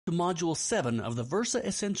to Module 7 of the Versa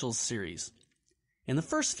Essentials series. In the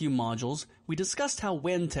first few modules, we discussed how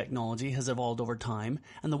WAN technology has evolved over time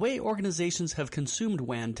and the way organizations have consumed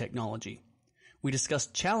WAN technology. We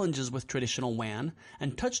discussed challenges with traditional WAN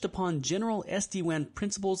and touched upon general SD-WAN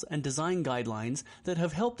principles and design guidelines that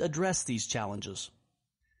have helped address these challenges.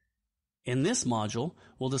 In this module,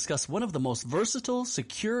 we'll discuss one of the most versatile,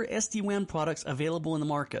 secure SD-WAN products available in the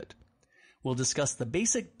market. We'll discuss the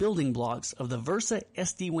basic building blocks of the Versa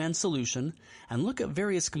SD-WAN solution and look at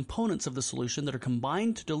various components of the solution that are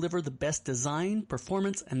combined to deliver the best design,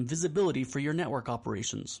 performance, and visibility for your network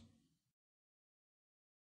operations.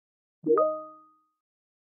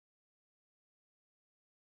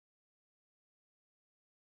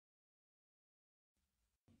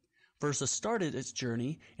 Versa started its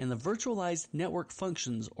journey in the Virtualized Network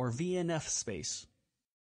Functions, or VNF space.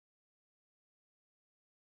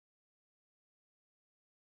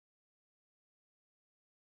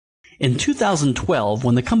 In 2012,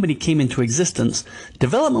 when the company came into existence,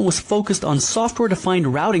 development was focused on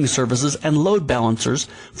software-defined routing services and load balancers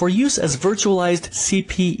for use as virtualized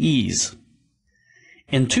CPEs.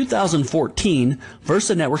 In 2014,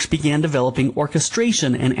 Versa Networks began developing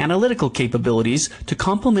orchestration and analytical capabilities to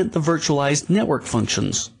complement the virtualized network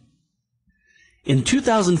functions. In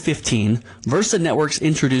 2015, Versa Networks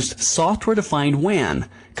introduced software-defined WAN,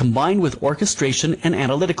 combined with orchestration and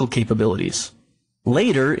analytical capabilities.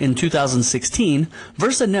 Later, in 2016,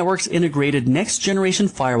 Versa Networks integrated next-generation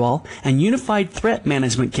firewall and unified threat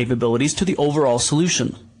management capabilities to the overall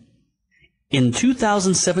solution. In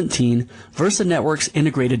 2017, Versa Networks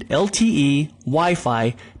integrated LTE,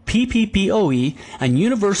 Wi-Fi, PPPoE, and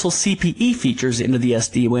universal CPE features into the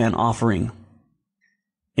SD-WAN offering.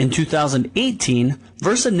 In 2018,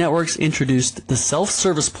 Versa Networks introduced the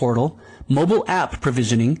self-service portal, mobile app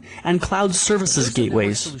provisioning, and cloud services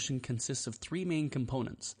gateways. The solution consists of three main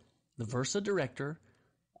components: the Versa Director,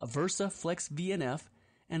 a Versa Flex VNF,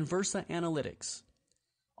 and Versa Analytics.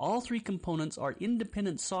 All three components are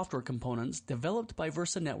independent software components developed by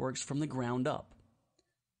Versa Networks from the ground up.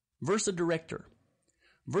 Versa Director.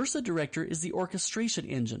 Versa Director is the orchestration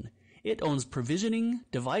engine. It owns provisioning,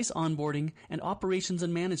 device onboarding, and operations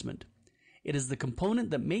and management. It is the component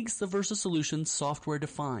that makes the Versa solution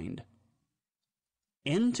software-defined.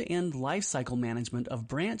 End-to-end lifecycle management of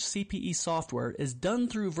branch CPE software is done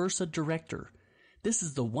through Versa Director. This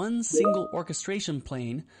is the one single orchestration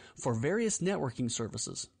plane for various networking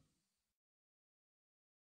services.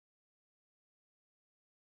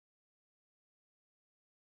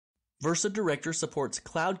 Versa Director supports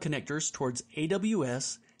cloud connectors towards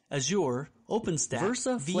AWS, Azure, OpenStack,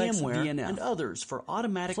 Versa, VMware, VNF, and others for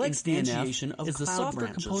automatic instantiation of cloud branches. Is the software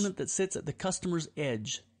component that sits at the customer's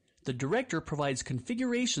edge. The Director provides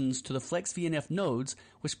configurations to the Flex VNF nodes,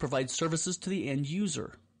 which provide services to the end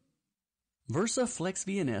user. Versa Flex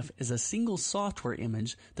VNF is a single software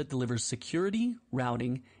image that delivers security,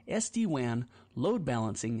 routing, SD-WAN, load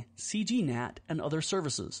balancing, CGNAT, and other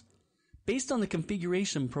services. Based on the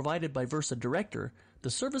configuration provided by Versa Director,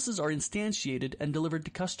 the services are instantiated and delivered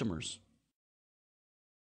to customers.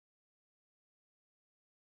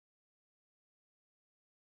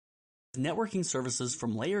 Networking services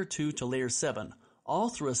from Layer 2 to Layer 7, all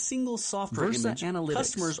through a single software image. Analytics.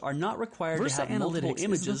 Customers are not required to have multiple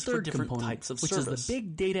images for different types of service, which is the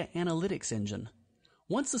big data analytics engine.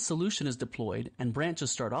 Once the solution is deployed and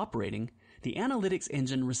branches start operating, the analytics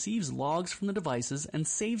engine receives logs from the devices and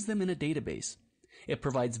saves them in a database. It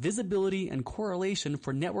provides visibility and correlation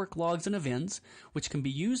for network logs and events, which can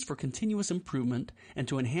be used for continuous improvement and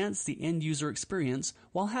to enhance the end-user experience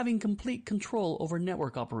while having complete control over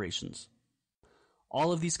network operations.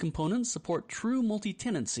 All of these components support true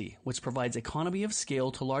multi-tenancy, which provides economy of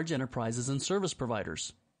scale to large enterprises and service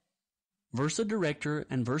providers. Versa Director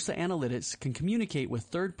and Versa Analytics can communicate with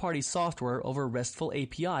third-party software over RESTful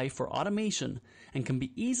API for automation and can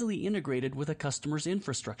be easily integrated with a customer's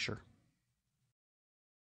infrastructure.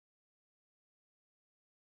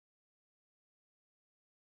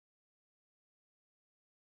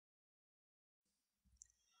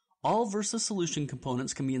 All Versa solution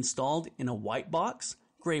components can be installed in a white box,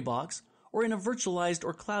 gray box, or in a virtualized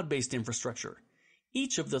or cloud-based infrastructure.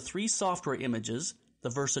 Each of the three software images,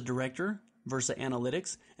 the Versa Director, Versa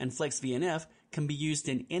Analytics, and Flex VNF, can be used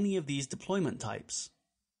in any of these deployment types.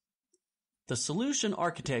 The solution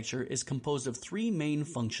architecture is composed of three main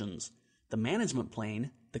functions: the management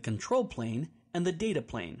plane, the control plane, and the data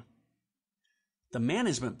plane. The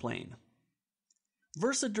management plane.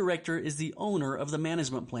 Versa Director is the owner of the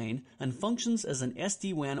management plane and functions as an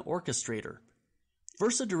SD-WAN orchestrator.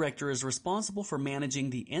 Versa Director is responsible for managing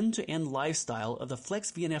the end-to-end lifestyle of the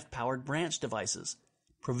Flex VNF-powered branch devices.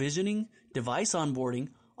 Provisioning, device onboarding,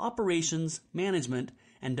 operations, management,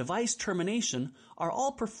 and device termination are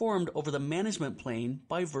all performed over the management plane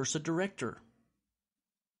by Versa Director.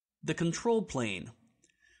 The control plane.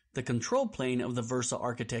 The control plane of the Versa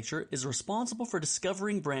architecture is responsible for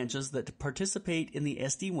discovering branches that participate in the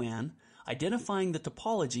SD-WAN, identifying the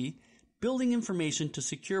topology, building information to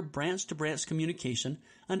secure branch-to-branch communication,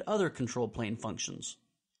 and other control plane functions.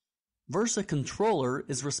 Versa Controller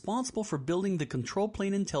is responsible for building the control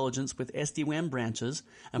plane intelligence with SD-WAN branches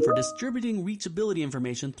and for distributing reachability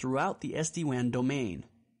information throughout the SD-WAN domain.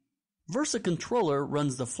 Versa Controller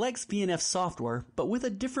runs the Flex VNF software, but with a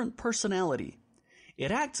different personality.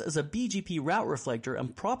 It acts as a BGP route reflector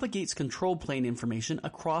and propagates control plane information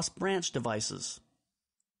across branch devices.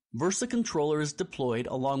 Versa Controller is deployed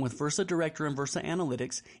along with Versa Director and Versa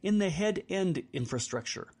Analytics in the head-end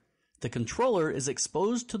infrastructure. The controller is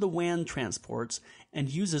exposed to the WAN transports and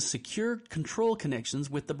uses secure control connections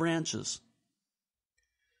with the branches.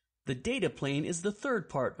 The data plane is the third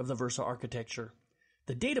part of the Versa architecture.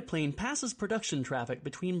 The data plane passes production traffic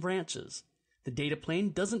between branches. The data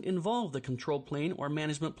plane doesn't involve the control plane or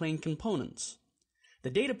management plane components. The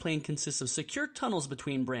data plane consists of secure tunnels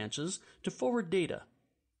between branches to forward data.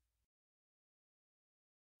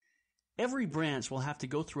 Every branch will have to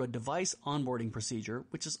go through a device onboarding procedure,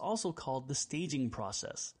 which is also called the staging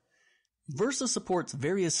process. Versa supports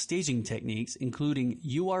various staging techniques, including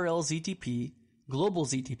URL ZTP, global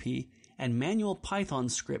ZTP, and manual Python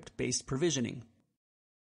script-based provisioning.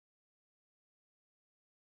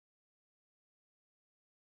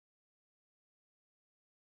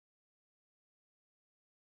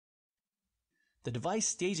 The device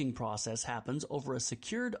staging process happens over a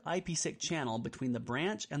secured IPsec channel between the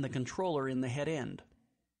branch and the controller in the head end.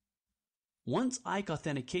 Once IKE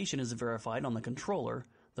authentication is verified on the controller,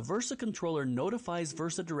 the Versa controller notifies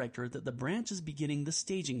Versa Director that the branch is beginning the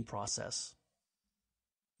staging process.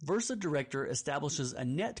 Versa Director establishes a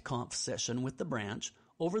netconf session with the branch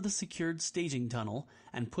over the secured staging tunnel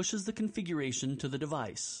and pushes the configuration to the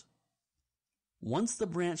device. Once the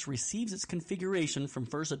branch receives its configuration from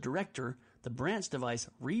Versa Director, the branch device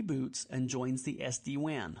reboots and joins the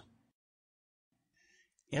SD-WAN.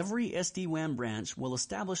 Every SD-WAN branch will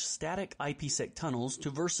establish static IPsec tunnels to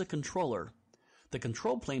Versa Controller. The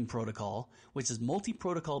control plane protocol, which is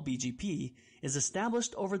multi-protocol BGP, is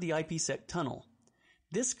established over the IPsec tunnel.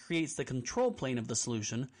 This creates the control plane of the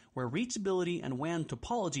solution where reachability and WAN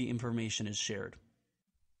topology information is shared.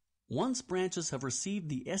 Once branches have received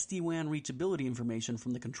the SD-WAN reachability information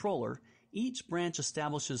from the controller, each branch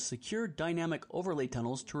establishes secure dynamic overlay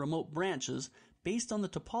tunnels to remote branches based on the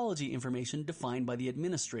topology information defined by the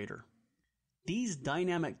administrator. These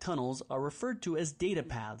dynamic tunnels are referred to as data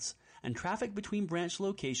paths, and traffic between branch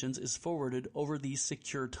locations is forwarded over these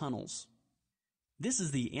secure tunnels. This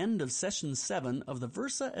is the end of Session 7 of the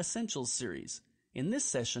Versa Essentials series. In this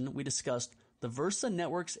session, we discussed the Versa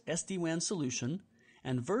Networks SD-WAN solution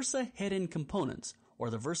and Versa head-end components, or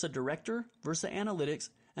the Versa Director, Versa Analytics,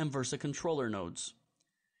 and Versa Controller nodes.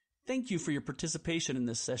 Thank you for your participation in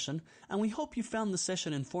this session, and we hope you found the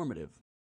session informative.